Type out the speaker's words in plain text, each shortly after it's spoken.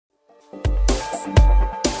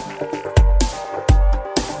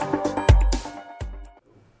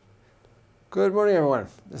Good morning, everyone.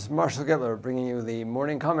 This is Marshall Gittler bringing you the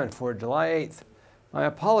morning comment for July 8th. My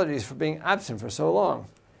apologies for being absent for so long.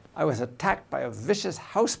 I was attacked by a vicious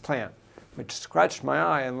houseplant, which scratched my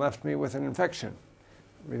eye and left me with an infection.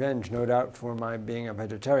 Revenge, no doubt, for my being a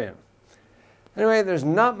vegetarian. Anyway, there's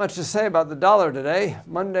not much to say about the dollar today.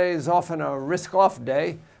 Monday is often a risk-off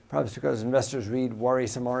day, perhaps because investors read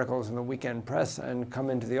worrisome articles in the weekend press and come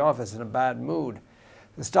into the office in a bad mood.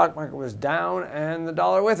 The stock market was down and the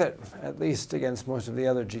dollar with it, at least against most of the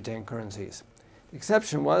other G10 currencies. The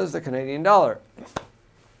exception was the Canadian dollar.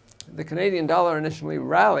 The Canadian dollar initially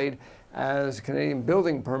rallied as Canadian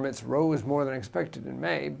building permits rose more than expected in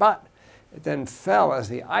May, but it then fell as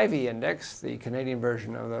the IV index, the Canadian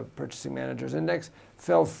version of the Purchasing Managers Index,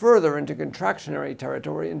 fell further into contractionary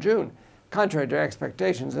territory in June, contrary to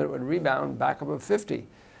expectations that it would rebound back above 50.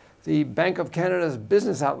 The Bank of Canada's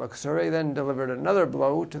Business Outlook survey then delivered another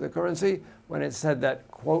blow to the currency when it said that,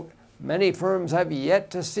 quote, many firms have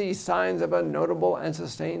yet to see signs of a notable and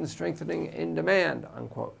sustained strengthening in demand,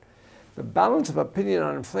 unquote. The balance of opinion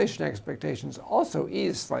on inflation expectations also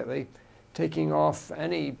eased slightly, taking off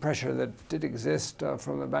any pressure that did exist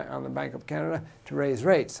on the Bank of Canada to raise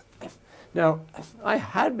rates. Now, I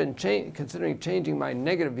had been considering changing my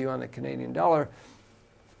negative view on the Canadian dollar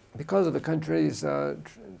because of the country's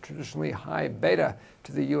traditionally high beta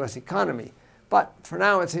to the U.S. economy. But for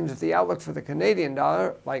now, it seems that the outlook for the Canadian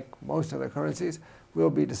dollar, like most other currencies, will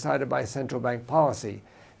be decided by central bank policy.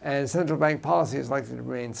 And central bank policy is likely to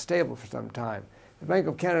remain stable for some time. The Bank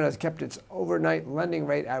of Canada has kept its overnight lending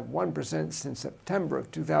rate at 1% since September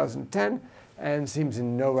of 2010 and seems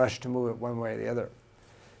in no rush to move it one way or the other.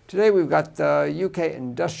 Today, we've got the UK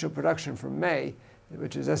industrial production for May,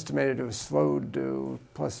 which is estimated to have slowed to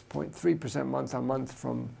plus 0.3% month-on-month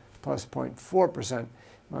from plus 0.4%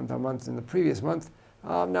 month-on-month in the previous month.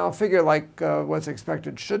 Now, a figure like what's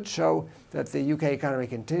expected should show that the UK economy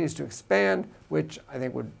continues to expand, which I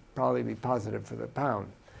think would probably be positive for the pound.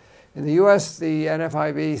 In the US, the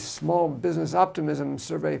NFIB Small Business Optimism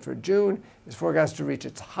Survey for June is forecast to reach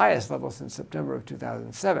its highest level since September of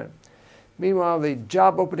 2007. Meanwhile, the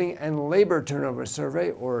Job Opening and Labor Turnover Survey,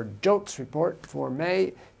 or JOLTS report, for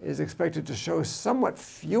May is expected to show somewhat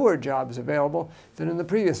fewer jobs available than in the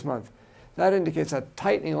previous month. That indicates a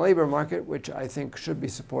tightening labor market, which I think should be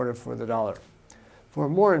supportive for the dollar. For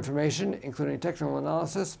more information, including technical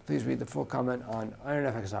analysis, please read the full comment on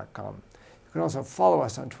IronFX.com. You can also follow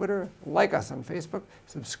us on Twitter, like us on Facebook,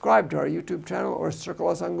 subscribe to our YouTube channel, or circle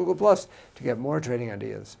us on Google+ to get more trading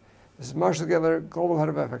ideas. This is Marshall Gittler, Global Head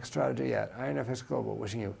of FX Strategy at IronFX Global,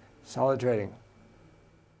 wishing you solid trading.